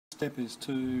step is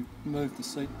to move the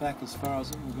seat back as far as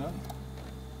it will go.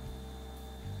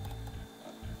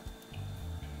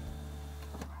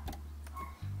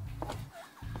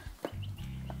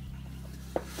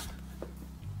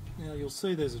 Now you'll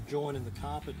see there's a joint in the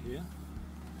carpet here,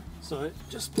 so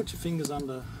just put your fingers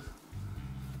under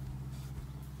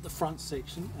the front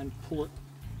section and pull it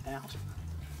out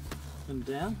and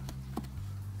down,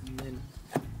 and then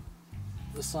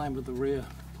the same with the rear,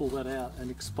 pull that out and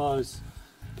expose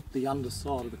the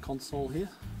underside of the console here.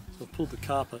 So I've pulled the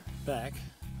carpet back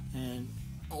and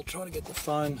I'll try to get the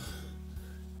phone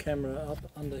camera up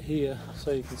under here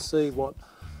so you can see what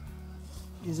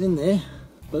is in there,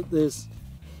 but there's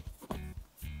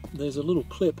a little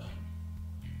clip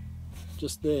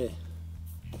just there,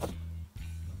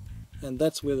 and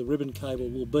that's where the ribbon cable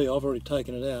will be. I've already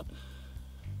taken it out,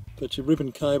 but your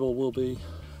ribbon cable will be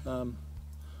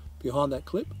behind that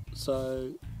clip,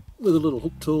 so with a little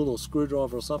hook tool or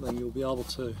screwdriver or something you'll be able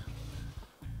to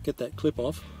get that clip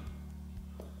off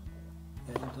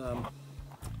and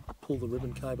pull the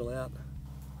ribbon cable out.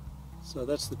 So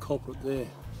that's the culprit there.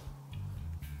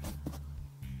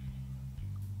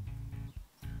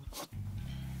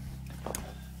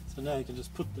 So now you can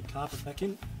just put the carpet back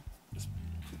in. Just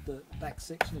put the back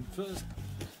section in first,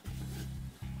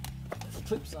 the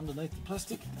clips underneath the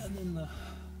plastic, and then the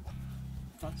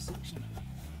front section.